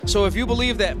So if you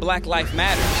believe that Black life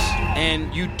matters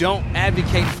and you don't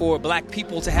advocate for Black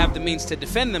people to have the means to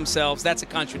defend themselves, that's a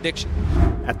contradiction.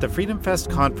 At the Freedom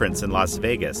Fest conference in Las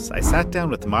Vegas, I sat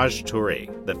down with Maj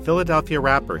Toure, the Philadelphia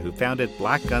rapper who founded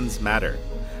Black Guns Matter,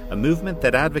 a movement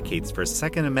that advocates for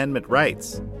Second Amendment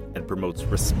rights and promotes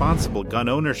responsible gun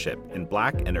ownership in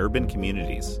Black and urban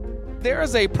communities. There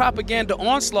is a propaganda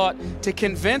onslaught to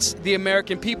convince the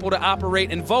American people to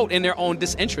operate and vote in their own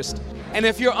disinterest. And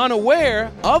if you're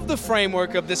unaware of the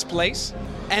framework of this place,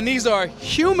 and these are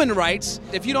human rights,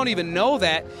 if you don't even know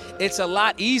that, it's a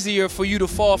lot easier for you to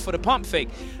fall for the pump fake.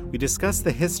 We discuss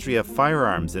the history of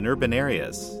firearms in urban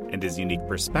areas and his unique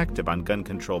perspective on gun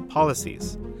control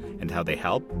policies and how they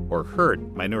help or hurt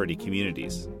minority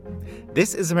communities.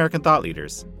 This is American Thought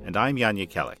Leaders, and I'm Yanya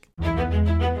Kellick.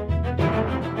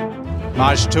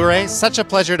 Maj Toure, such a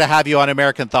pleasure to have you on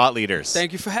American Thought Leaders.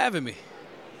 Thank you for having me.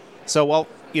 So,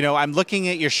 I'm looking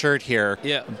at your shirt here.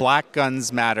 Yeah. Black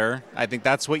Guns Matter. I think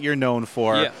that's what you're known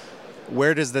for. Yeah.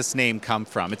 Where does this name come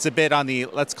from? It's a bit on the,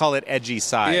 let's call it, edgy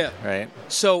side, right?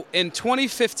 So in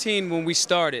 2015, when we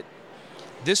started,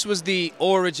 this was the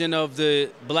origin of the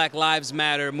Black Lives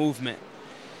Matter movement.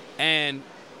 And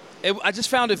I just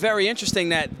found it very interesting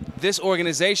that this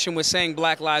organization was saying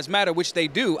Black Lives Matter, which they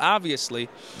do, obviously.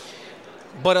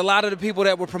 But a lot of the people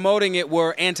that were promoting it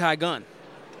were anti-gun.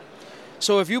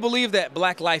 So if you believe that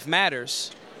Black life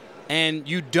matters and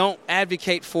you don't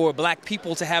advocate for Black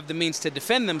people to have the means to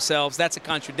defend themselves, that's a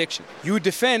contradiction. You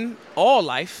defend all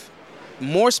life,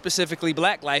 more specifically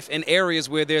Black life, in areas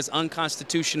where there's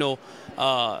unconstitutional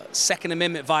Second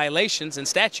Amendment violations and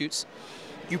statutes.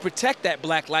 You protect that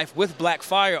Black life with Black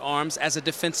firearms as a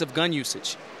defense of gun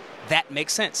usage. That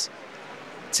makes sense.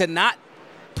 To not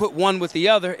put one with the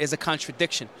other is a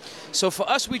contradiction. So for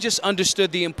us, we just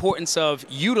understood the importance of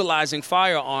utilizing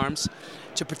firearms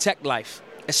to protect life,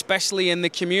 especially in the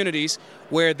communities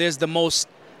where there's the most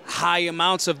high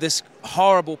amounts of this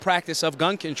horrible practice of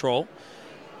gun control.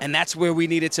 And that's where we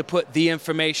needed to put the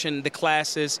information, the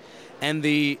classes, and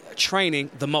the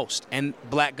training the most. And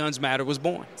Black Guns Matter was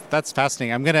born. That's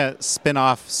fascinating. I'm going to spin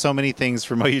off so many things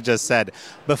from what you just said.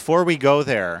 Before we go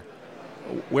there,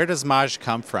 where does Maj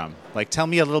come from? Like, tell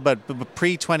me a little bit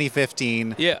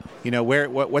pre-2015. Yeah.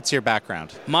 What's your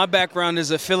background? My background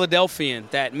is a Philadelphian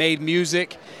that made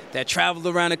music, that traveled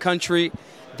around the country,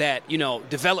 that,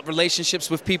 developed relationships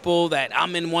with people, that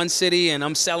I'm in one city and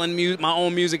I'm selling my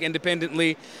own music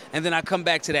independently, and then I come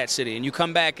back to that city. And you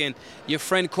come back and your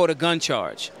friend caught a gun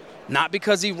charge. Not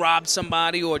because he robbed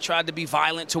somebody or tried to be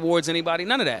violent towards anybody,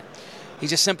 none of that. He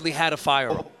just simply had a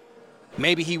firearm.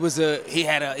 Maybe he was a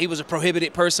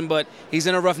prohibited person, but he's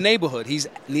in a rough neighborhood. He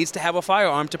needs to have a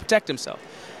firearm to protect himself.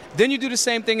 Then you do the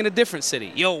same thing in a different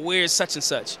city. Yo, where's such and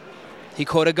such? He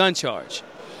caught a gun charge.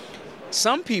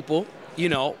 Some people,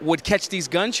 would catch these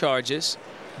gun charges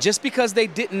just because they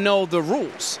didn't know the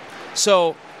rules.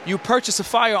 So you purchase a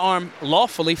firearm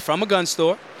lawfully from a gun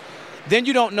store. Then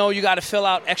you don't know you got to fill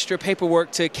out extra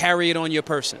paperwork to carry it on your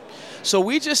person. So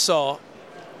we just saw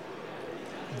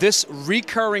this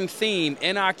recurring theme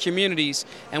in our communities,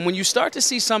 and when you start to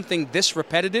see something this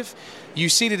repetitive, you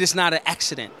see that it's not an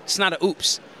accident. It's not a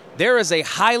oops. There is a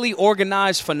highly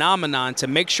organized phenomenon to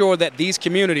make sure that these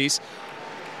communities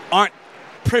aren't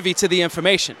privy to the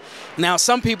information. Now,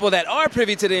 some people that are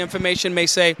privy to the information may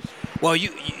say, well,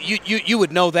 you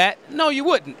would know that. No, you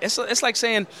wouldn't. It's like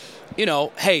saying,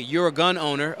 hey, you're a gun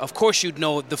owner. Of course you'd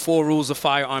know the 4 rules of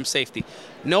firearm safety.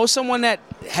 Know someone that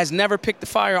has never picked the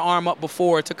firearm up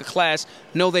before or took a class?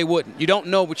 No, they wouldn't. You don't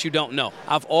know what you don't know.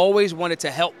 I've always wanted to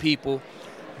help people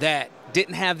that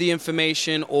didn't have the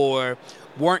information or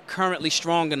weren't currently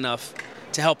strong enough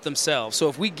to help themselves. So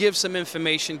if we give some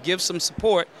information, give some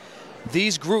support,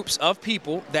 these groups of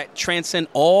people that transcend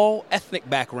all ethnic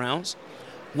backgrounds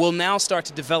will now start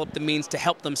to develop the means to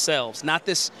help themselves, not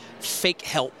this fake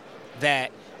help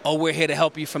that, oh, we're here to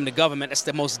help you from the government. That's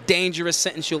the most dangerous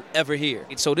sentence you'll ever hear.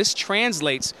 So this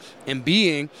translates in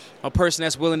being a person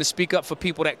that's willing to speak up for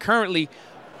people that currently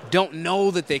don't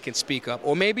know that they can speak up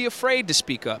or may be afraid to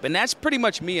speak up. And that's pretty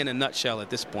much me in a nutshell at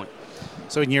this point.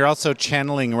 So, and you're also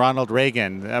channeling Ronald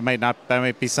Reagan. That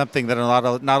might be something that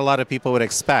not a lot of people would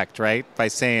expect, right? By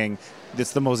saying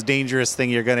it's the most dangerous thing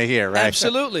you're going to hear, right?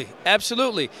 Absolutely,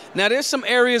 absolutely. Now, there's some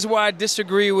areas where I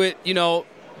disagree with,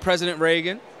 President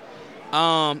Reagan,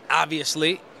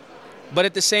 obviously, but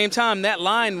at the same time, that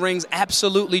line rings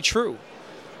absolutely true.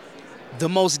 The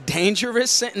most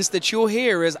dangerous sentence that you'll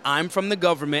hear is, I'm from the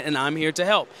government and I'm here to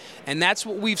help. And that's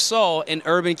what we've saw in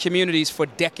urban communities for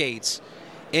decades.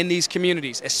 In these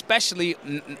communities, especially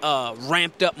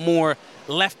ramped up more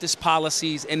leftist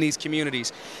policies in these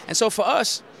communities. And so for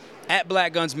us, at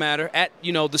Black Guns Matter, at, the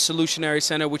Solutionary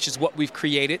Center, which is what we've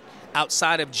created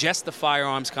outside of just the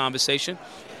firearms conversation.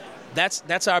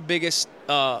 That's our biggest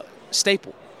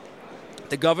staple.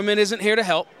 The government isn't here to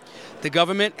help. The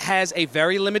government has a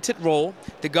very limited role.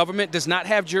 The government does not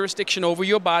have jurisdiction over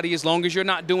your body as long as you're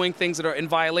not doing things that are in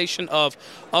violation of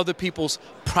other people's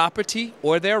property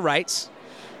or their rights.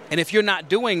 And if you're not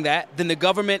doing that, then the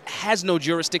government has no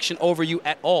jurisdiction over you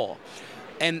at all.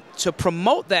 And to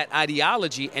promote that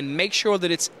ideology and make sure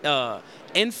that it's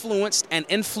influenced and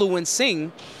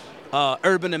influencing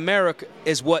urban America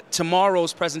is what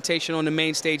tomorrow's presentation on the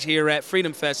main stage here at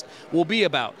Freedom Fest will be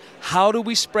about. How do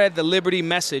we spread the liberty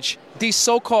message? These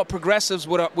so-called progressives,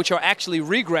 which are actually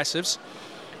regressives,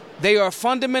 they are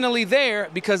fundamentally there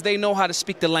because they know how to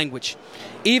speak the language.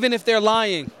 Even if they're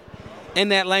lying in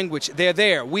that language, they're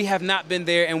there. We have not been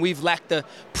there, and we've lacked the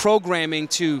programming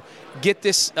to get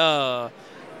this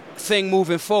thing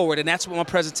moving forward, and that's what my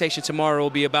presentation tomorrow will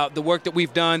be about, the work that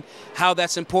we've done, how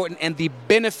that's important, and the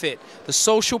benefit, the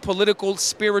social, political,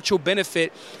 spiritual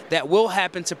benefit that will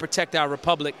happen to protect our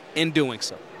republic in doing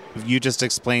so. You just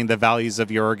explained the values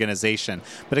of your organization,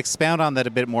 but expound on that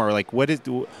a bit more. Like, what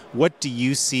do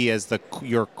you see as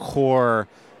your core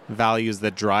values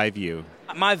that drive you?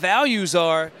 My values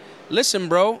are, listen,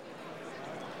 bro,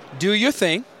 do your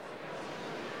thing,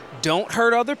 don't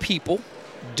hurt other people,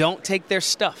 don't take their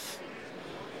stuff.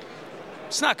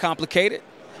 It's not complicated.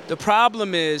 The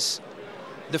problem is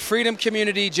the freedom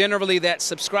community generally that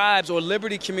subscribes, or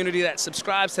liberty community that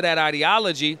subscribes to that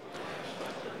ideology,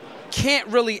 can't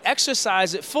really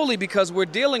exercise it fully because we're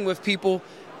dealing with people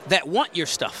that want your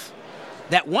stuff,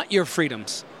 that want your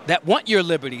freedoms, that want your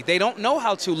liberty. They don't know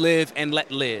how to live and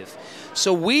let live.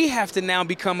 So we have to now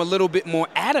become a little bit more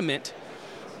adamant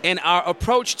in our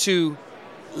approach to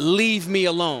leave me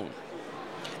alone.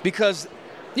 Because,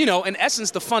 in essence,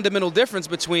 the fundamental difference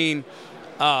between,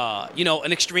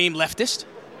 an extreme leftist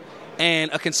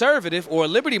and a conservative or a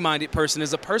liberty-minded person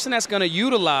is a person that's going to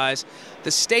utilize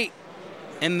the state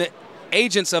and the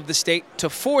agents of the state to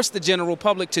force the general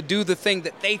public to do the thing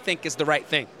that they think is the right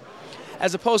thing.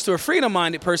 As opposed to a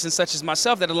freedom-minded person such as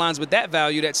myself that aligns with that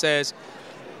value that says,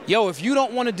 yo, if you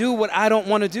don't want to do what I don't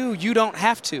want to do, you don't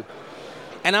have to.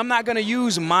 And I'm not going to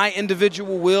use my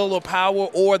individual will or power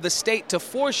or the state to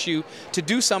force you to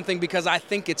do something because I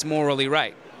think it's morally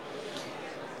right.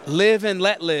 Live and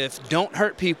let live. Don't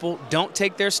hurt people. Don't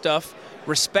take their stuff.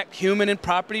 Respect human and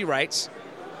property rights.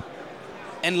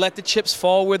 And let the chips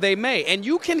fall where they may. And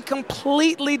you can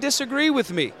completely disagree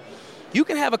with me. You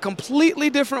can have a completely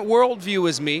different worldview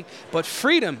as me, but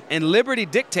freedom and liberty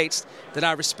dictates that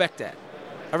I respect that.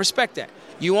 I respect that.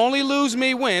 You only lose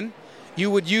me when you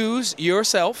would use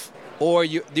yourself or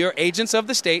your agents of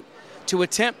the state to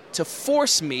attempt to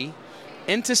force me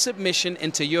into submission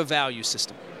into your value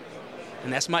system.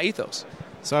 And that's my ethos.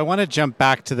 So I want to jump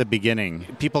back to the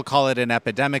beginning. People call it an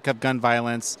epidemic of gun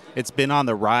violence. It's been on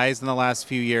the rise in the last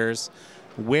few years.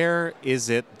 Where is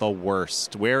it the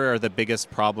worst? Where are the biggest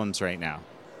problems right now?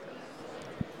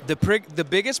 The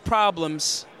biggest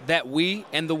problems that we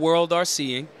and the world are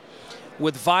seeing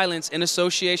with violence in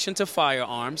association to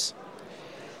firearms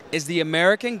is the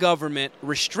American government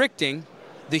restricting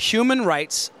the human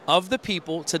rights of the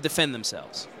people to defend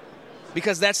themselves.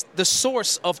 Because that's the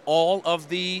source of all of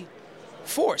the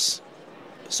force.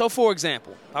 So, for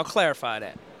example, I'll clarify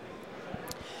that.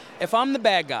 If I'm the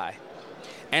bad guy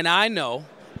and I know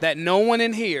that no one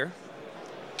in here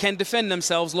can defend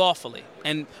themselves lawfully,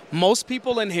 and most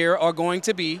people in here are going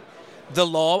to be the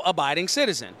law-abiding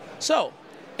citizen. So,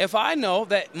 if I know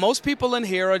that most people in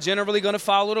here are generally going to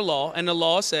follow the law, and the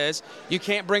law says you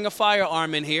can't bring a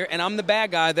firearm in here, and I'm the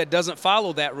bad guy that doesn't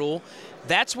follow that rule,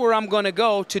 that's where I'm going to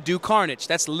go to do carnage.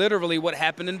 That's literally what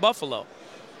happened in Buffalo.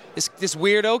 This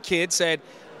weirdo kid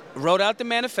wrote out the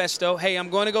manifesto, hey, I'm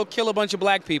going to go kill a bunch of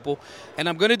black people, and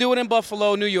I'm going to do it in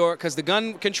Buffalo, New York, because the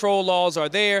gun control laws are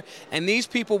there, and these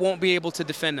people won't be able to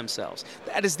defend themselves.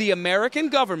 That is the American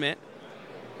government,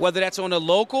 whether that's on a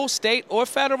local, state, or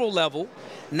federal level,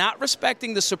 not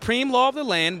respecting the supreme law of the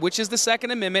land, which is the Second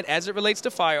Amendment as it relates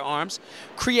to firearms,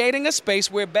 creating a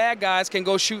space where bad guys can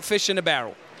go shoot fish in a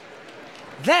barrel.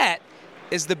 That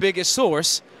is the biggest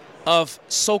source of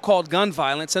so-called gun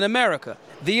violence in America.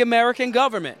 The American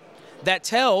government that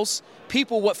tells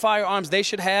people what firearms they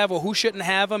should have or who shouldn't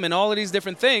have them and all of these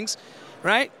different things,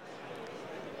 right?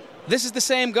 This is the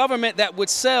same government that would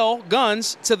sell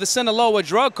guns to the Sinaloa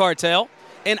drug cartel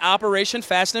in Operation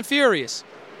Fast and Furious.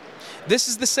 This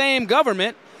is the same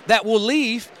government that will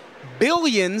leave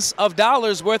billions of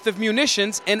dollars worth of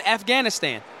munitions in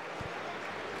Afghanistan.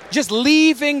 Just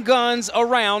leaving guns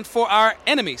around for our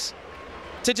enemies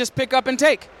to just pick up and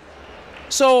take.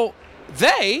 So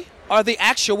they are the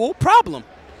actual problem.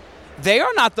 They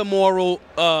are not the moral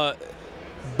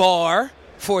bar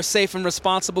for safe and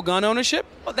responsible gun ownership.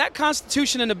 Well, that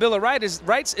Constitution and the Bill of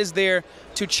Rights is there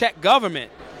to check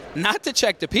government, not to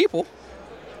check the people.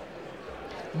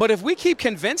 But if we keep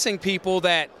convincing people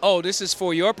that, oh, this is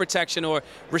for your protection or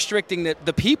restricting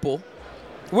the people,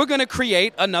 we're going to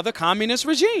create another communist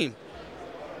regime.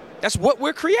 That's what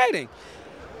we're creating.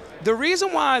 The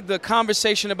reason why the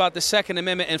conversation about the Second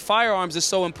Amendment and firearms is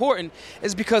so important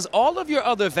is because all of your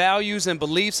other values and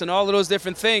beliefs and all of those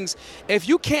different things, if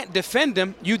you can't defend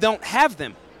them, you don't have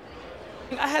them.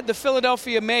 I had the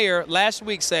Philadelphia mayor last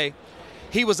week say,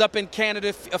 he was up in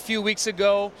Canada a few weeks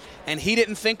ago, and he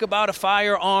didn't think about a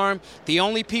firearm. The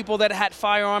only people that had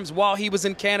firearms while he was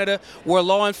in Canada were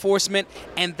law enforcement,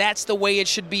 and that's the way it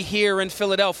should be here in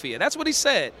Philadelphia. That's what he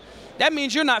said. That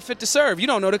means you're not fit to serve. You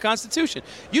don't know the Constitution.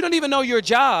 You don't even know your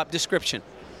job description.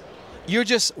 You're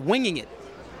just winging it.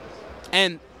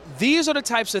 And these are the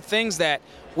types of things that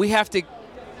we have to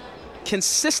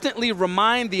consistently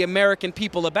remind the American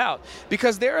people about,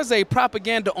 because there is a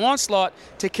propaganda onslaught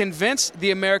to convince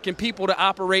the American people to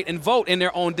operate and vote in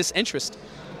their own disinterest.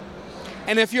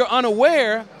 And if you're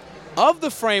unaware of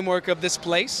the framework of this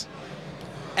place,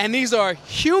 and these are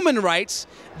human rights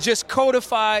just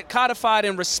codified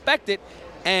and respected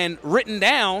and written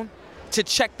down to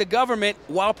check the government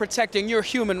while protecting your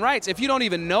human rights. If you don't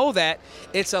even know that,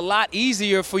 it's a lot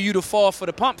easier for you to fall for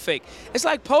the pump fake. It's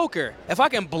like poker. If I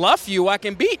can bluff you, I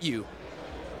can beat you.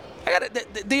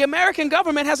 The American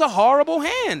government has a horrible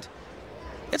hand.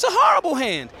 It's a horrible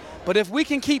hand. But if we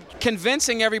can keep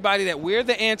convincing everybody that we're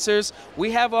the answers,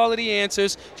 we have all of the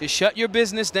answers, just shut your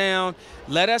business down,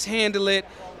 let us handle it,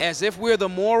 as if we're the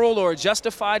moral or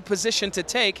justified position to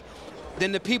take,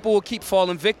 then the people will keep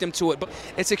falling victim to it. But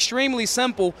it's extremely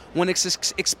simple when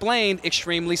it's explained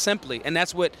extremely simply, and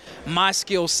that's what my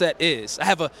skill set is. I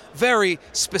have a very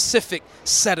specific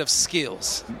set of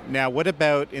skills. Now, what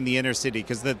about in the inner city?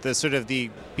 Because the sort of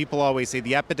the people always say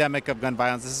the epidemic of gun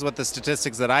violence. This is what the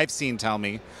statistics that I've seen tell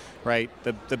me, right?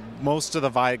 The most of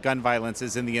the gun violence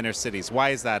is in the inner cities. Why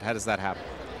is that? How does that happen?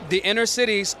 The inner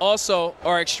cities also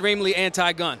are extremely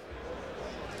anti-gun.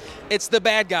 It's the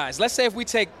bad guys. Let's say if we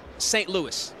take St.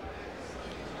 Louis.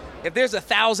 If there's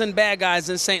 1,000 bad guys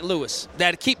in St. Louis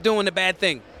that keep doing the bad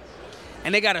thing,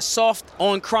 and they got a soft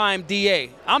on crime DA,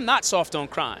 I'm not soft on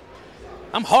crime.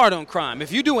 I'm hard on crime.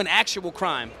 If you do an actual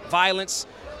crime, violence,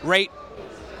 rape,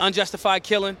 unjustified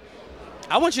killing,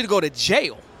 I want you to go to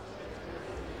jail.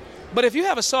 But if you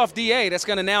have a soft DA that's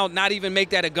going to now not even make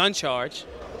that a gun charge,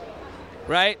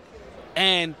 right?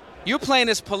 And you're playing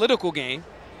this political game,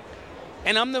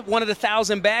 and I'm one of the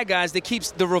 1,000 bad guys that keeps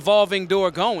the revolving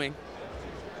door going.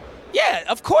 Yeah,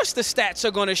 of course the stats are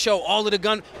going to show all of the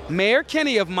gun. Mayor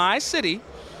Kenney of my city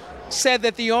said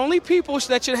that the only people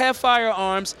that should have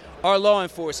firearms are law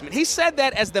enforcement. He said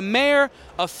that as the mayor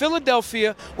of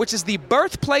Philadelphia, which is the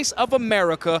birthplace of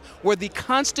America, where the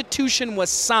Constitution was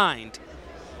signed.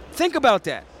 Think about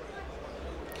that.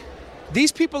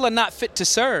 These people are not fit to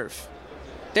serve.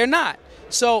 They're not.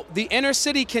 So the inner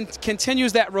city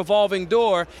continues that revolving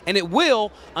door, and it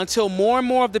will until more and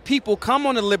more of the people come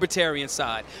on the libertarian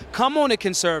side, come on the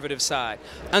conservative side.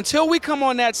 Until we come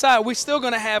on that side, we're still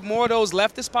going to have more of those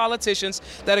leftist politicians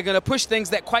that are going to push things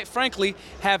that, quite frankly,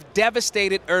 have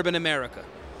devastated urban America.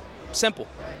 Simple.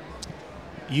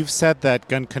 You've said that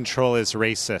gun control is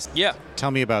racist. Yeah.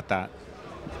 Tell me about that.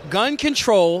 Gun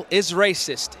control is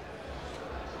racist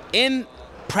in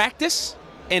practice,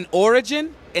 in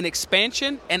origin, in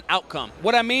expansion, and outcome.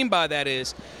 What I mean by that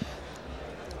is,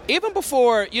 even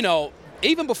before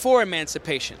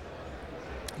emancipation,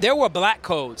 there were black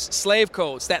codes, slave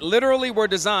codes, that literally were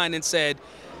designed and said,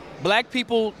 black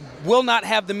people will not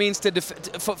have the means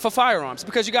for firearms.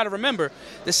 Because you got to remember,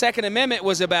 the Second Amendment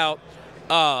was about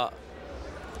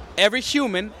every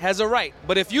human has a right.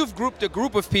 But if you've grouped a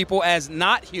group of people as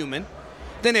not human,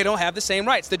 then they don't have the same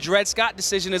rights. The Dred Scott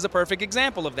decision is a perfect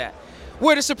example of that,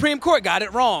 where the Supreme Court got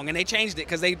it wrong, and they changed it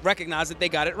because they recognized that they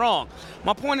got it wrong.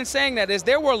 My point in saying that is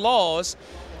there were laws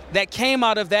that came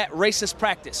out of that racist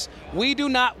practice. We do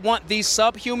not want these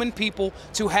subhuman people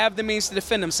to have the means to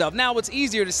defend themselves. Now, it's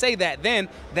easier to say that than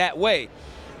that way.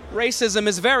 Racism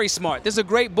is very smart. There's a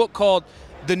great book called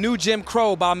The New Jim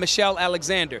Crow by Michelle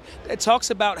Alexander. It talks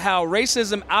about how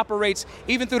racism operates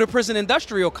even through the prison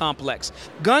industrial complex.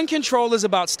 Gun control is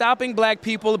about stopping black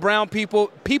people, brown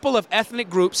people, people of ethnic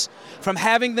groups from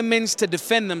having the means to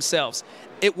defend themselves.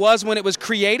 It was when it was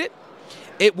created.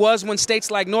 It was when states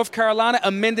like North Carolina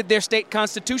amended their state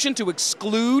constitution to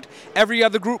exclude every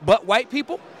other group but white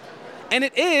people. And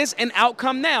it is an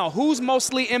outcome now. Who's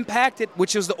mostly impacted,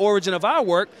 which is the origin of our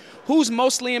work, who's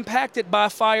mostly impacted by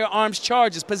firearms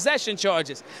charges, possession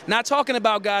charges? Not talking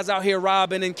about guys out here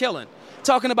robbing and killing.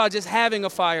 Talking about just having a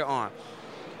firearm.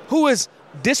 Who is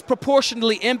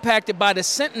disproportionately impacted by the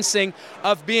sentencing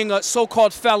of being a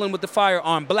so-called felon with the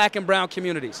firearm, black and brown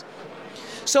communities.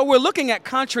 So we're looking at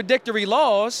contradictory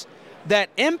laws that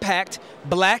impact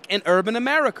black and urban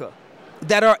America,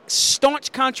 that are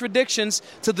staunch contradictions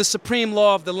to the supreme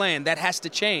law of the land. That has to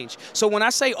change. So when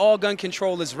I say all gun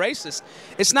control is racist,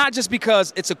 it's not just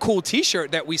because it's a cool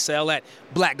t-shirt that we sell at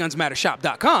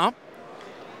blackgunsmattershop.com.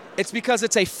 It's because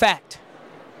it's a fact.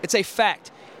 It's a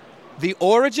fact. The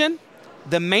origin,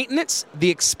 the maintenance, the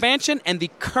expansion, and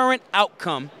the current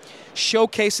outcome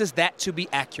showcases that to be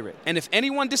accurate. And if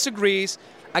anyone disagrees,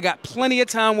 I got plenty of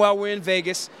time while we're in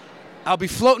Vegas. I'll be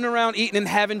floating around eating and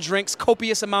having drinks,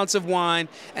 copious amounts of wine,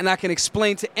 and I can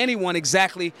explain to anyone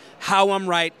exactly how I'm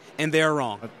right and they're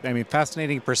wrong. I mean,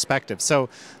 fascinating perspective. So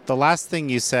the last thing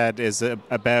you said is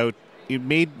about,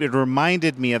 it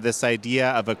reminded me of this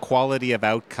idea of equality of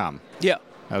outcome. Yeah.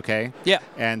 Okay? Yeah.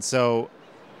 And so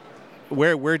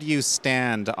where do you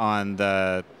stand on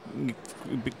the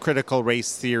critical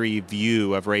race theory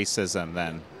view of racism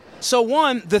then? So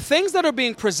one, the things that are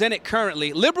being presented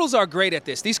currently, liberals are great at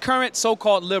this. These current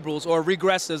so-called liberals, or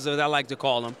regressives as I like to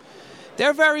call them,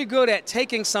 they're very good at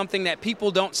taking something that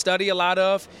people don't study a lot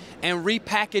of and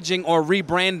repackaging or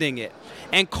rebranding it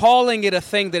and calling it a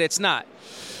thing that it's not.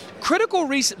 Critical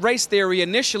race theory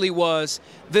initially was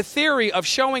the theory of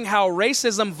showing how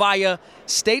racism via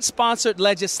state-sponsored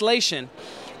legislation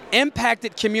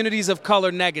impacted communities of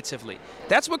color negatively.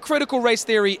 That's what critical race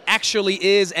theory actually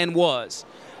is and was.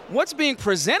 What's being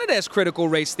presented as critical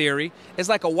race theory is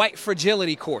like a white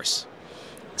fragility course.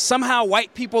 Somehow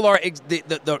white people are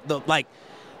the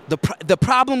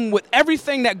problem with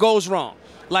everything that goes wrong.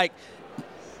 Like,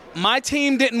 my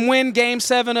team didn't win Game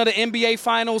 7 of the NBA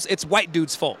Finals, it's white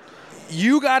dude's fault.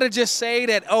 You gotta just say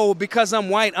that, oh, because I'm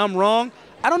white, I'm wrong.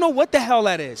 I don't know what the hell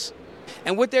that is.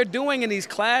 And what they're doing in these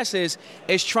classes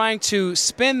is trying to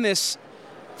spin this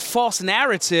false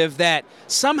narrative that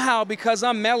somehow because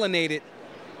I'm melanated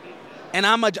and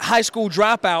I'm a high school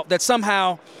dropout, that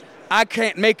somehow I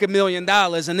can't make $1 million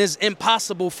and it's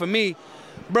impossible for me.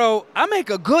 Bro, I make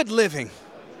a good living.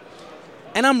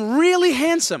 And I'm really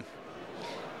handsome.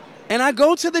 And I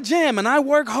go to the gym and I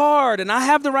work hard and I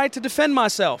have the right to defend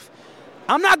myself.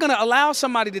 I'm not going to allow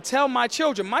somebody to tell my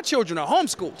children are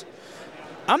homeschooled.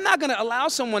 I'm not going to allow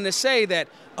someone to say that,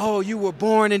 oh, you were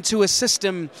born into a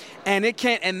system and it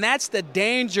can't, and that's the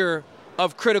danger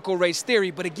of critical race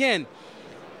theory. But again,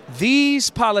 these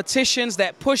politicians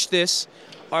that push this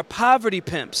are poverty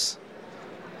pimps.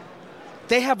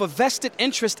 They have a vested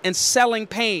interest in selling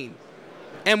pain.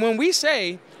 And when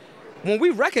we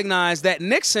recognize that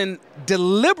Nixon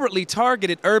deliberately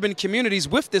targeted urban communities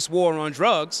with this war on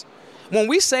drugs, when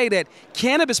we say that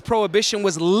cannabis prohibition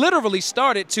was literally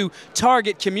started to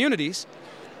target communities,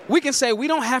 we can say we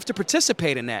don't have to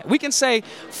participate in that. We can say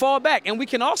fall back, and we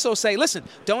can also say, listen,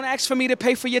 don't ask for me to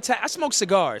pay for your tax. I smoke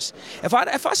cigars. If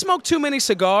I smoke too many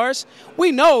cigars,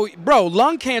 we know, bro,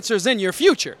 lung cancer is in your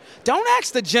future. Don't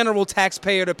ask the general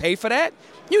taxpayer to pay for that.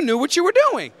 You knew what you were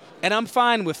doing. And I'm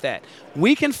fine with that.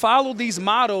 We can follow these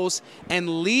models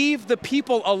and leave the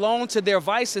people alone to their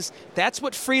vices. That's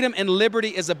what freedom and liberty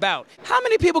is about. How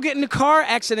many people get into car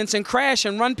accidents and crash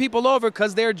and run people over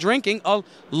because they're drinking a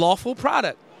lawful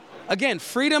product? Again,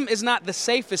 freedom is not the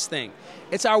safest thing.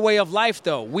 It's our way of life,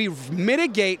 though. We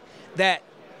mitigate that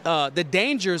the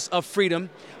dangers of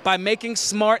freedom by making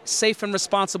smart, safe, and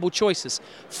responsible choices.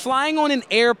 Flying on an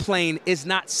airplane is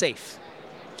not safe.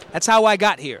 That's how I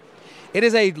got here. It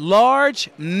is a large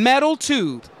metal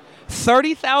tube,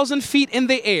 30,000 feet in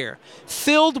the air,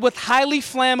 filled with highly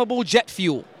flammable jet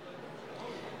fuel.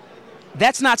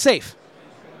 That's not safe.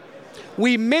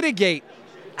 We mitigate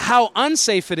how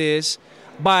unsafe it is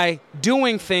by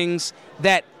doing things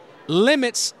that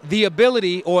limits the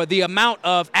ability or the amount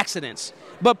of accidents.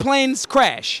 But planes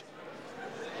crash.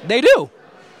 They do.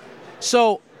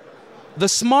 So the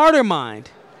smarter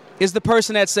mind is the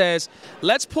person that says,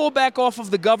 let's pull back off of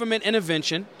the government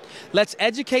intervention. Let's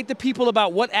educate the people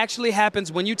about what actually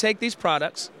happens when you take these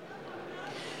products.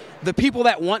 The people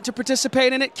that want to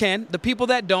participate in it can. The people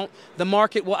that don't, the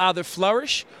market will either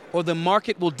flourish or the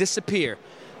market will disappear.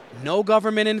 No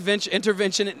government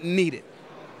intervention needed.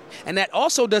 And that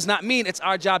also does not mean it's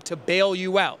our job to bail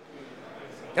you out.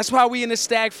 That's why we in this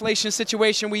stagflation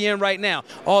situation we in right now.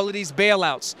 All of these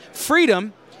bailouts.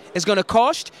 Freedom is going to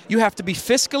cost. You have to be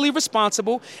fiscally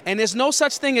responsible, and there's no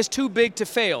such thing as too big to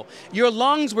fail. Your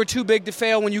lungs were too big to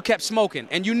fail when you kept smoking,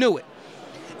 and you knew it.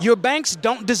 Your banks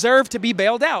don't deserve to be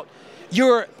bailed out.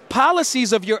 Your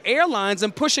policies of your airlines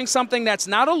and pushing something that's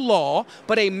not a law,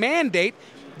 but a mandate,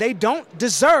 they don't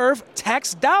deserve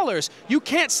tax dollars. You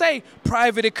can't say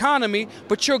private economy,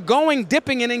 but you're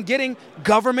dipping in and getting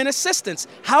government assistance.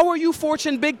 How are you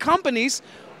Fortune big companies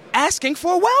asking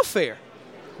for welfare?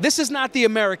 This is not the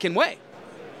American way.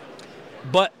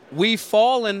 But we've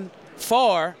fallen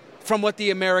far from what the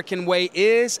American way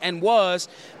is and was,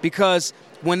 because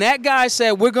when that guy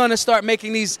said we're going to start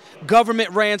making these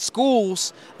government-ran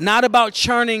schools not about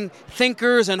churning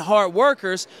thinkers and hard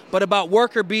workers, but about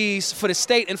worker bees for the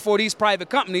state and for these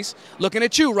private companies, looking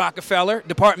at you, Rockefeller,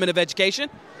 Department of Education.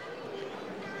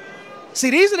 See,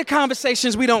 these are the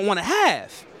conversations we don't want to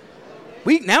have.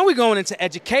 Now we're going into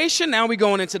education. Now we're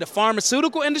going into the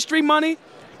pharmaceutical industry money.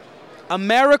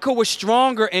 America was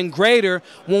stronger and greater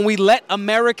when we let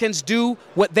Americans do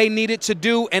what they needed to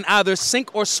do and either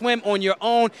sink or swim on your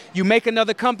own. You make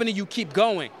another company, you keep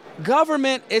going.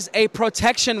 Government is a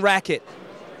protection racket.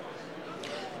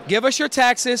 Give us your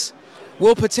taxes.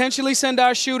 We'll potentially send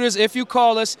our shooters, if you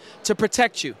call us, to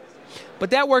protect you. But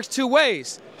that works two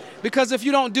ways. Because if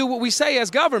you don't do what we say as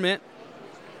government,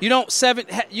 you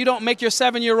don't make your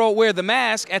 7-year-old wear the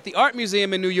mask at the art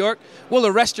museum in New York, we'll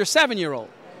arrest your 7-year-old.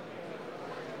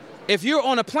 If you're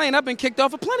on a plane, I've been kicked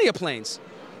off of plenty of planes.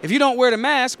 If you don't wear the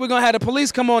mask, we're going to have the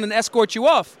police come on and escort you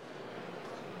off.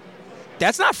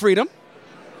 That's not freedom.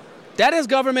 That is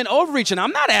government overreach, and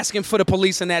I'm not asking for the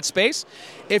police in that space.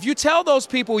 If you tell those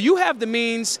people you have the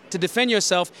means to defend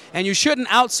yourself and you shouldn't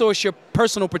outsource your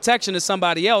personal protection to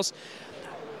somebody else,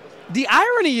 the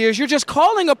irony is you're just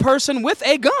calling a person with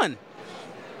a gun.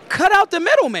 Cut out the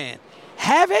middleman.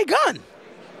 Have a gun.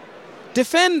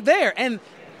 Defend there. And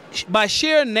by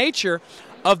sheer nature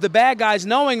of the bad guys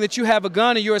knowing that you have a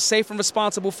gun and you're a safe and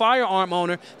responsible firearm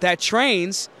owner that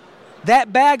trains,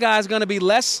 that bad guy is going to be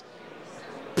less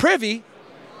privy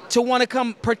to want to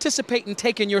come participate in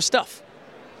taking your stuff.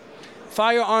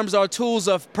 Firearms are tools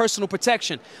of personal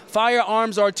protection.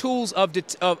 Firearms are tools of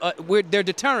their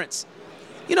deterrence.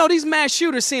 You know, these mass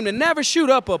shooters seem to never shoot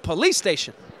up a police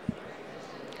station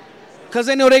because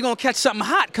they know they're going to catch something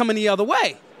hot coming the other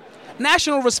way.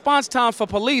 National response time for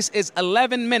police is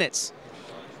 11 minutes.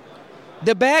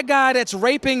 The bad guy that's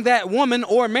raping that woman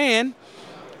or man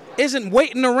isn't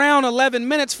waiting around 11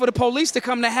 minutes for the police to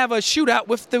come to have a shootout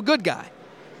with the good guy.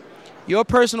 Your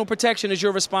personal protection is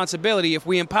your responsibility. If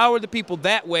we empower the people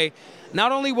that way,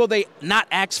 not only will they not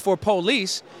ask for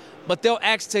police, but they'll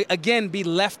ask to, again, be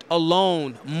left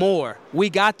alone more.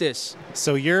 We got this.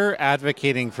 So you're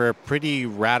advocating for a pretty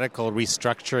radical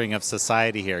restructuring of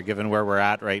society here, given where we're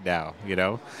at right now, you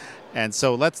know? And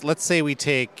so let's say we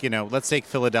take, let's take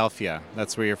Philadelphia.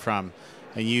 That's where you're from.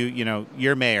 And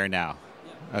you're mayor now.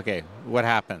 Okay, what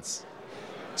happens?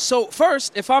 So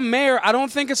first, if I'm mayor, I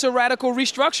don't think it's a radical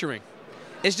restructuring.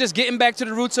 It's just getting back to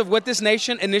the roots of what this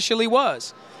nation initially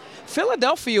was.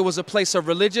 Philadelphia was a place of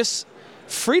religious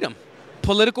freedom,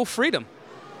 political freedom.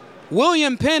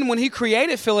 William Penn, when he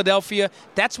created Philadelphia,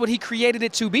 that's what he created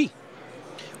it to be.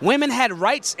 Women had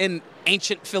rights in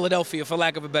ancient Philadelphia, for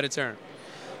lack of a better term.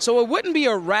 So it wouldn't be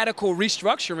a radical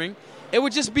restructuring. It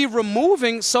would just be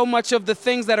removing so much of the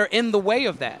things that are in the way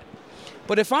of that.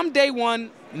 But if I'm day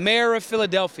one mayor of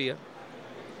Philadelphia,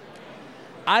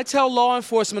 I tell law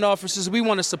enforcement officers, we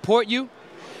want to support you.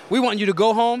 We want you to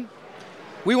go home.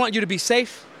 We want you to be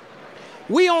safe.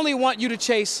 We only want you to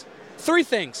chase 3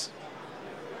 things: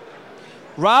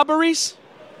 robberies,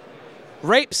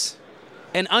 rapes,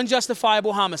 and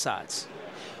unjustifiable homicides.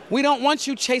 We don't want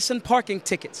you chasing parking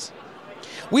tickets.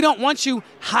 We don't want you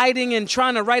hiding and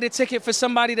trying to write a ticket for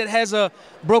somebody that has a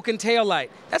broken taillight.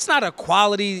 That's not a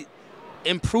quality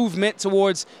improvement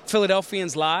towards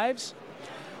Philadelphians' lives.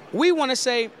 We want to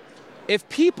say, if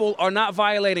people are not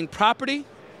violating property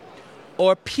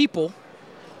or people,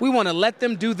 we want to let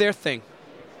them do their thing.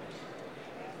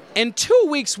 In 2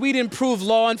 weeks, we'd improve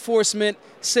law enforcement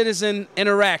citizen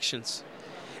interactions.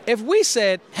 If we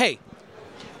said, hey,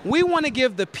 we want to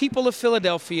give the people of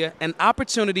Philadelphia an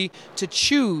opportunity to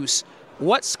choose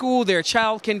what school their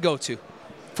child can go to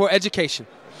for education.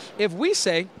 If we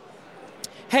say,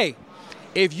 hey,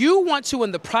 if you want to,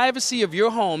 in the privacy of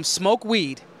your home, smoke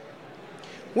weed,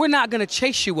 we're not going to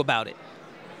chase you about it.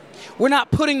 We're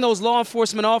not putting those law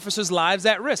enforcement officers' lives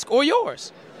at risk, or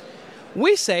yours.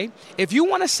 We say, if you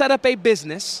want to set up a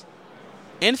business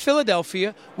in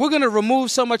Philadelphia, we're going to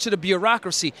remove so much of the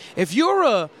bureaucracy. If you're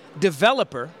a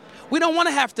developer, we don't want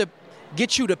to have to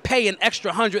get you to pay an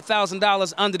extra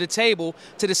 $100,000 under the table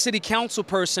to the city council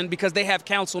person because they have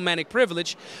councilmanic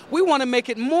privilege. We want to make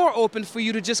it more open for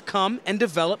you to just come and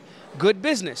develop good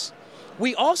business.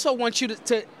 we also want you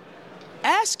to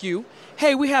ask you,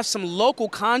 hey, we have some local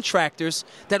contractors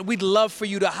that we'd love for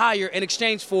you to hire in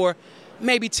exchange for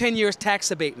maybe 10 years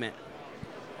tax abatement.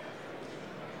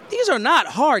 These are not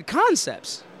hard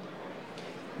concepts.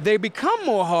 They become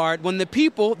more hard when the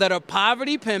people that are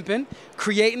poverty pimping,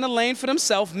 creating a lane for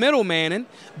themselves, middlemaning,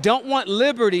 don't want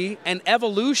liberty and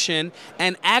evolution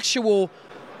and actual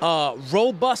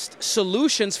robust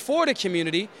solutions for the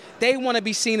community. They want to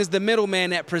be seen as the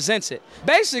middleman that presents it.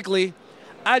 Basically,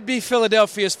 I'd be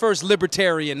Philadelphia's first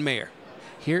libertarian mayor.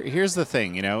 Here's the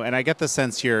thing, and I get the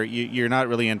sense you're not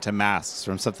really into masks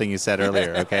from something you said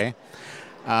earlier, okay?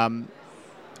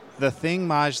 The thing,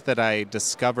 Maj, that I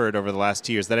discovered over the last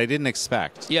 2 years that I didn't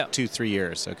expect, 2-3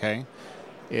 years, okay,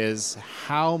 is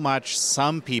how much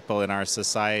some people in our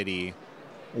society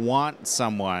want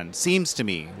someone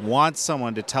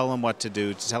to tell them what to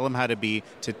do, to tell them how to be,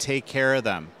 to take care of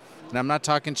them. And I'm not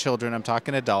talking children, I'm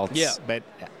talking adults, but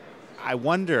I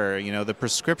wonder, the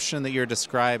prescription that you're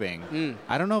describing,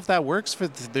 I don't know if that works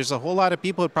there's a whole lot of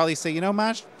people who probably say,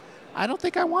 Maj, I don't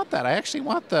think I want that. I actually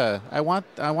want I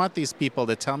want these people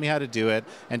to tell me how to do it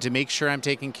and to make sure I'm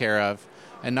taken care of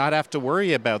and not have to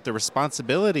worry about the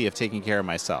responsibility of taking care of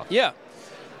myself. Yeah.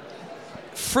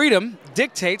 Freedom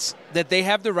dictates that they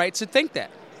have the right to think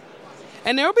that.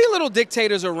 And there'll be little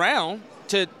dictators around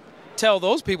to tell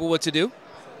those people what to do.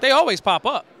 They always pop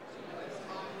up.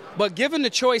 But given the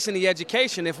choice in the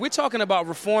education, if we're talking about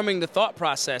reforming the thought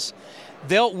process,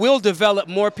 we'll develop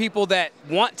more people that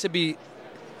want to be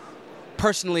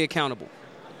personally accountable.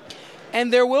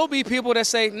 And there will be people that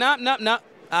say, no,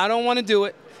 I don't want to do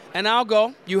it. And I'll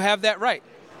go, you have that right.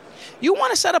 You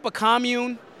want to set up a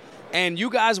commune and you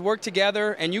guys work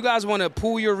together and you guys want to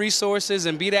pool your resources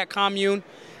and be that commune,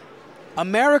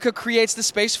 America creates the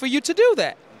space for you to do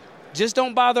that. Just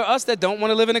don't bother us that don't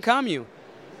want to live in a commune.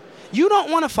 You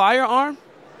don't want a firearm?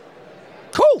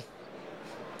 Cool.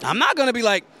 I'm not going to be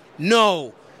like,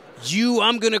 no,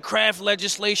 I'm going to craft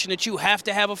legislation that you have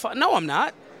to have a firearm. No, I'm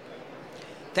not.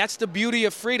 That's the beauty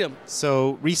of freedom.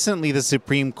 So recently the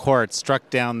Supreme Court struck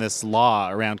down this law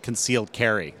around concealed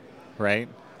carry, right?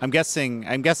 I'm guessing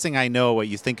I know what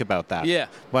you think about that. Yeah.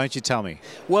 Why don't you tell me?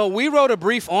 Well, we wrote a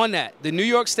brief on that. The New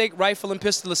York State Rifle and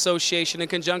Pistol Association, in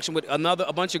conjunction with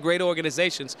a bunch of great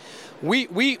organizations,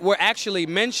 we were actually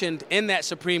mentioned in that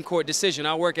Supreme Court decision.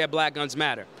 I work at Black Guns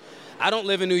Matter. I don't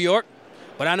live in New York,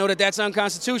 but I know that that's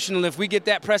unconstitutional. If we get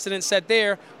that precedent set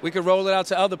there, we could roll it out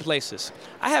to other places.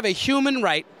 I have a human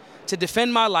right to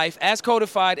defend my life as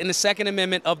codified in the Second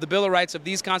Amendment of the Bill of Rights of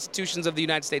these constitutions of the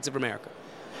United States of America.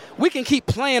 We can keep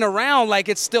playing around like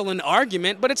it's still an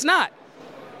argument, but it's not.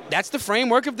 That's the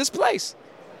framework of this place.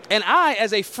 And I,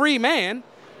 as a free man,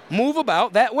 move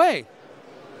about that way.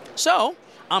 So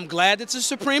I'm glad that the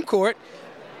Supreme Court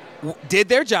did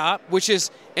their job, which is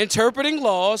interpreting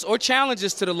laws or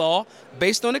challenges to the law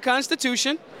based on the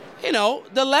Constitution. The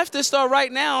leftists are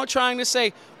right now trying to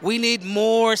say, we need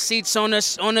more seats on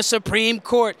the Supreme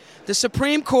Court. The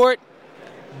Supreme Court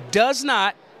does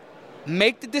not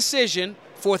make the decision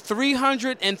for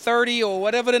 330 or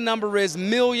whatever the number is,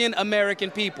 million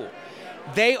American people.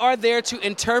 They are there to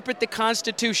interpret the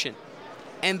Constitution.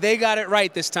 And they got it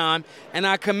right this time, and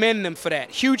I commend them for that.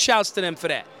 Huge shouts to them for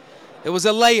that. It was a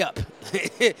layup.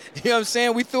 You know what I'm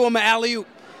saying? We threw them an alley-oop,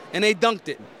 and they dunked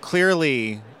it.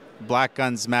 Clearly, Black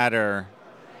Guns Matter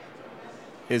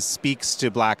speaks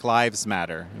to Black Lives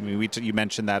Matter. I mean, you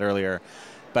mentioned that earlier.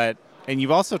 And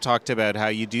you've also talked about how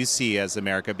you do see as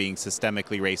America being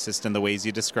systemically racist in the ways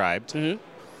you described. Mm-hmm.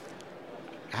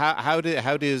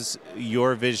 How does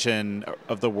your vision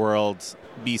of the world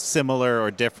be similar or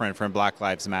different from Black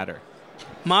Lives Matter?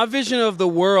 My vision of the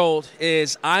world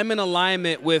is I'm in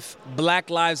alignment with Black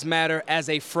Lives Matter as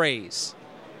a phrase.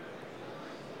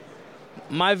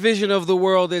 My vision of the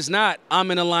world is not I'm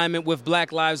in alignment with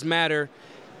Black Lives Matter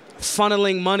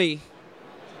funneling money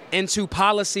into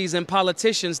policies and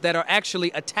politicians that are actually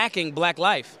attacking black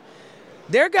life.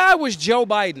 Their guy was Joe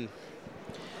Biden.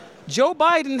 Joe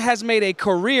Biden has made a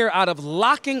career out of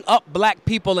locking up black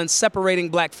people and separating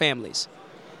black families.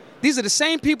 These are the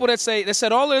same people that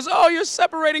said all this, you're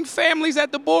separating families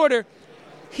at the border.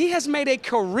 He has made a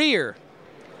career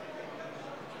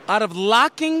out of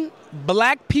locking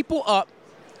black people up,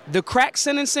 the crack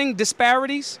sentencing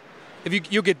disparities.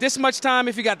 If you get this much time,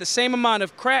 if you got the same amount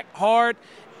of crack, hard,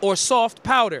 or soft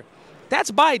powder. That's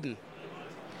Biden.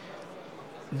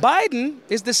 Biden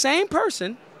is the same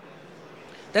person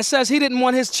that says he didn't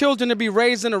want his children to be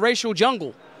raised in a racial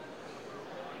jungle.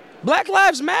 Black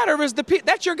Lives Matter is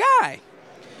that's your guy.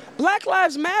 Black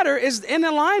Lives Matter is in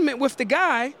alignment with the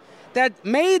guy that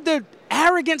made the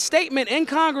arrogant statement in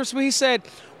Congress where he said,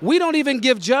 We don't even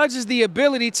give judges the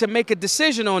ability to make a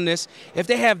decision on this. If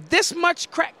they have this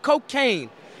much crack cocaine,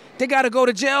 they got to go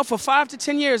to jail for 5 to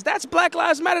 10 years. That's Black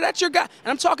Lives Matter. That's your guy.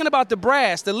 And I'm talking about the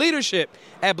brass, the leadership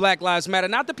at Black Lives Matter,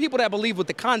 not the people that believe with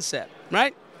the concept,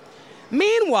 right?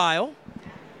 Meanwhile,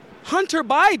 Hunter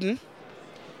Biden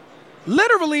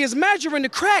literally is measuring the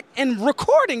crack and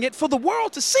recording it for the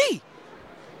world to see.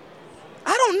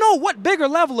 I don't know what bigger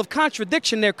level of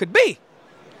contradiction there could be.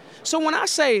 So when I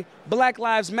say Black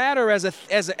Lives Matter as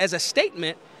a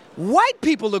statement, white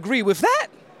people agree with that.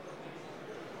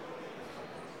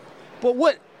 But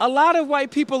what a lot of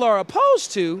white people are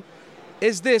opposed to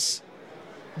is this,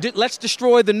 let's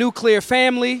destroy the nuclear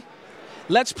family,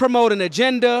 let's promote an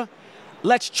agenda,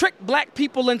 let's trick black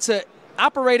people into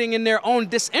operating in their own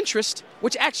disinterest,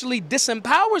 which actually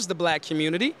disempowers the black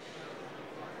community.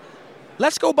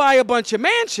 Let's go buy a bunch of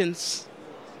mansions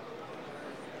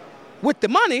with the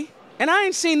money, and I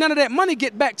ain't seen none of that money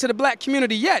get back to the black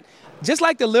community yet. Just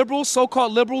like the liberals,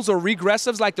 so-called liberals or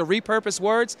regressives like to repurpose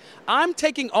words, I'm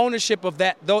taking ownership of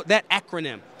that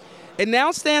acronym. It now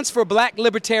stands for Black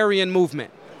Libertarian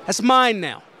Movement. That's mine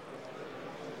now.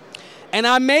 And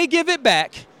I may give it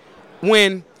back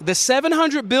when the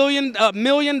 $700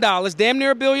 million, damn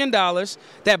near $1 billion,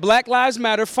 that Black Lives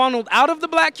Matter funneled out of the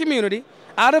black community,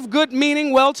 out of good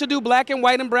meaning, well-to-do black and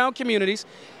white and brown communities,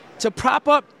 to prop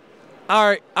up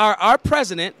our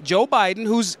president, Joe Biden,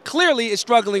 who's clearly is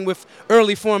struggling with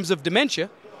early forms of dementia.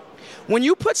 When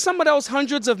you put some of those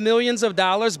hundreds of millions of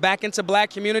dollars back into black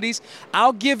communities,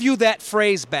 I'll give you that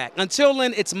phrase back. Until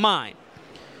then, it's mine.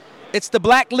 It's the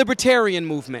Black Libertarian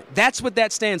Movement. That's what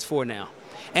that stands for now.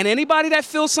 And anybody that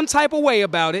feels some type of way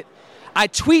about it, I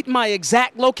tweet my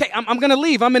exact location. I'm going to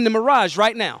leave. I'm in the Mirage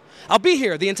right now. I'll be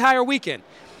here the entire weekend.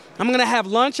 I'm going to have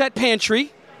lunch at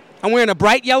Pantry. I'm wearing a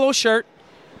bright yellow shirt.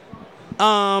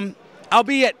 I'll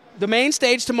be at the main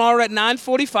stage tomorrow at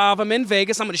 9:45. I'm in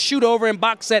Vegas. I'm going to shoot over and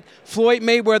box at Floyd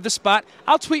Mayweather spot.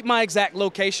 I'll tweet my exact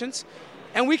locations,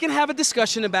 and we can have a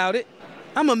discussion about it.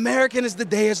 I'm American as the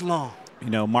day is long.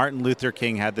 You know, Martin Luther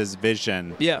King had this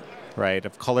vision, right,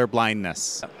 of color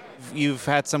blindness. You've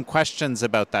had some questions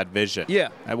about that vision. Yeah.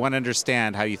 I want to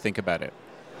understand how you think about it.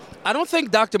 I don't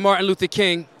think Dr. Martin Luther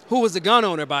King, who was a gun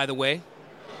owner, by the way,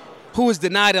 who was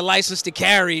denied a license to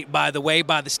carry, by the way,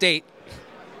 by the state.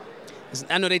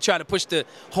 I know they try to push the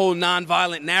whole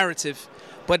nonviolent narrative,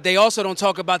 but they also don't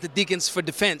talk about the Deacons for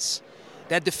Defense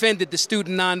that defended the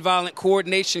Student Nonviolent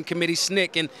Coordination Committee,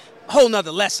 SNCC, and a whole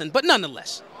nother lesson. But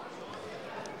nonetheless,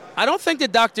 I don't think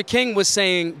that Dr. King was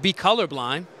saying be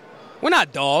colorblind. We're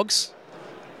not dogs.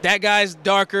 That guy's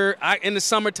darker. In the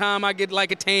summertime, I get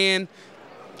like a tan.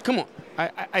 Come on.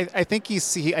 I think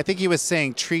he was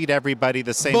saying treat everybody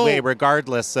the same way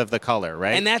regardless of the color,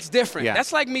 right? And that's different. Yeah.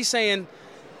 That's like me saying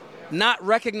not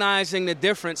recognizing the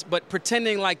difference, but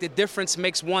pretending like the difference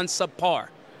makes one subpar.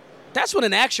 That's what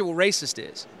an actual racist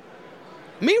is.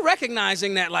 Me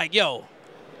recognizing that, like, yo,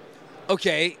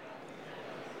 okay,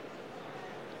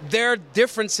 there are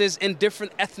differences in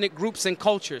different ethnic groups and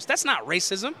cultures. That's not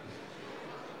racism.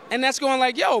 And that's going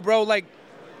like, yo, bro, like,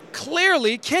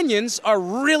 clearly Kenyans are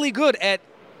really good at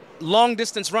long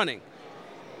distance running.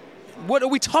 What are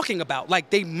we talking about? Like,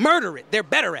 they murder it. They're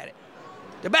better at it.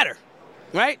 They're better,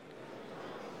 right?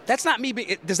 That's not me.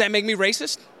 Does that make me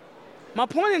racist? My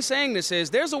point in saying this is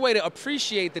there's a way to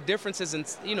appreciate the differences and,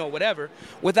 whatever,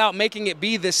 without making it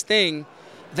be this thing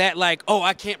that, like, oh,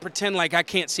 I can't pretend like I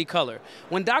can't see color.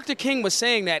 When Dr. King was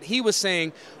saying that, he was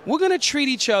saying, we're going to treat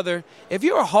each other. If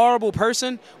you're a horrible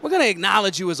person, we're going to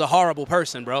acknowledge you as a horrible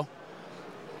person, bro.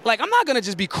 Like, I'm not going to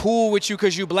just be cool with you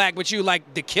because you black, but you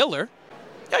like the killer.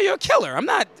 Yo, you're a killer. I'm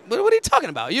not. What are you talking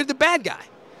about? You're the bad guy.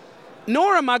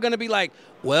 Nor am I going to be like,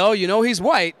 well, he's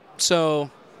white,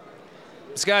 so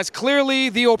this guy's clearly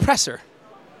the oppressor.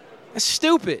 That's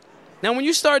stupid. Now, when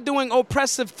you start doing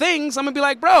oppressive things, I'm going to be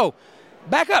like, bro,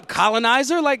 back up,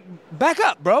 colonizer. Like, back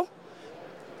up, bro.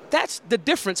 That's the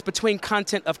difference between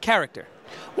content of character.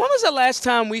 When was the last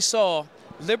time we saw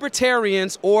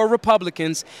libertarians or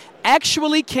Republicans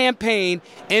actually campaign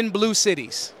in blue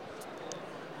cities?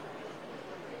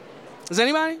 Does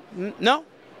anybody? No?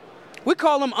 We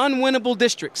call them unwinnable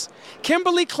districts.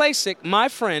 Kimberly Klacik, my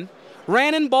friend,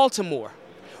 ran in Baltimore,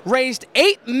 raised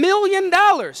 $8 million,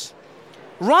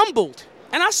 rumbled.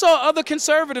 And I saw other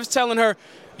conservatives telling her,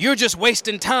 you're just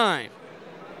wasting time.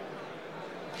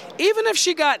 Even if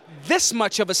she got this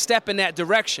much of a step in that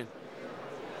direction,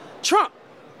 Trump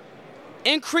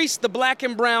increased the black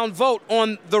and brown vote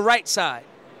on the right side.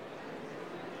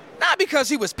 Not because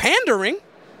he was pandering.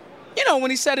 When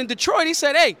he said in Detroit, he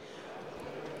said, hey,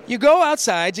 you go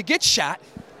outside, you get shot,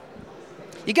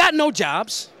 you got no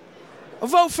jobs,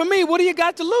 vote for me. What do you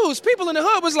got to lose? People in the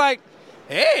hood was like,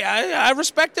 hey, I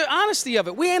respect the honesty of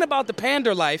it. We ain't about the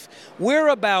pander life. We're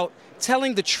about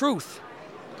telling the truth.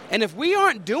 And if we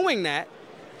aren't doing that,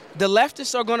 the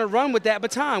leftists are going to run with that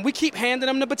baton. We keep handing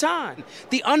them the baton.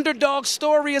 The underdog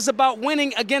story is about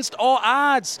winning against all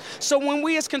odds. So when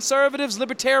we as conservatives,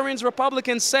 libertarians,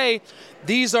 Republicans say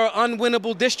these are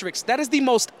unwinnable districts, that is the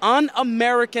most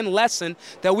un-American lesson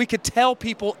that we could tell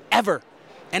people ever.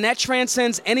 And that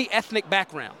transcends any ethnic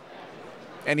background.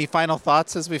 Any final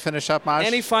thoughts as we finish up, Maj?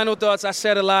 Any final thoughts? I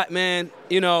said a lot, man.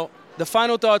 You know, the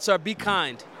final thoughts are be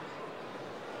kind,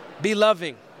 be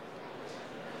loving,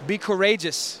 be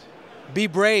courageous, be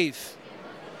brave.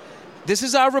 This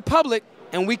is our republic,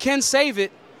 and we can save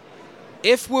it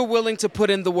if we're willing to put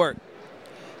in the work.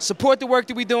 Support the work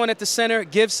that we're doing at the center.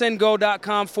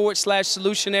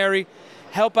 GiveSendGo.com/solutionary.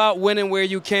 Help out winning where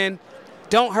you can.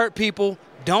 Don't hurt people.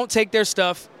 Don't take their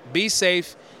stuff. Be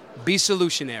safe. Be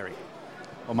solutionary.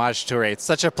 Well, Maj Toure, it's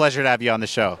such a pleasure to have you on the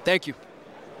show. Thank you.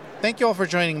 Thank you all for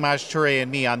joining Maj Toure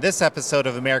and me on this episode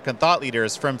of American Thought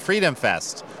Leaders from Freedom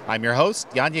Fest. I'm your host,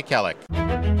 Jan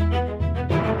Jekielek.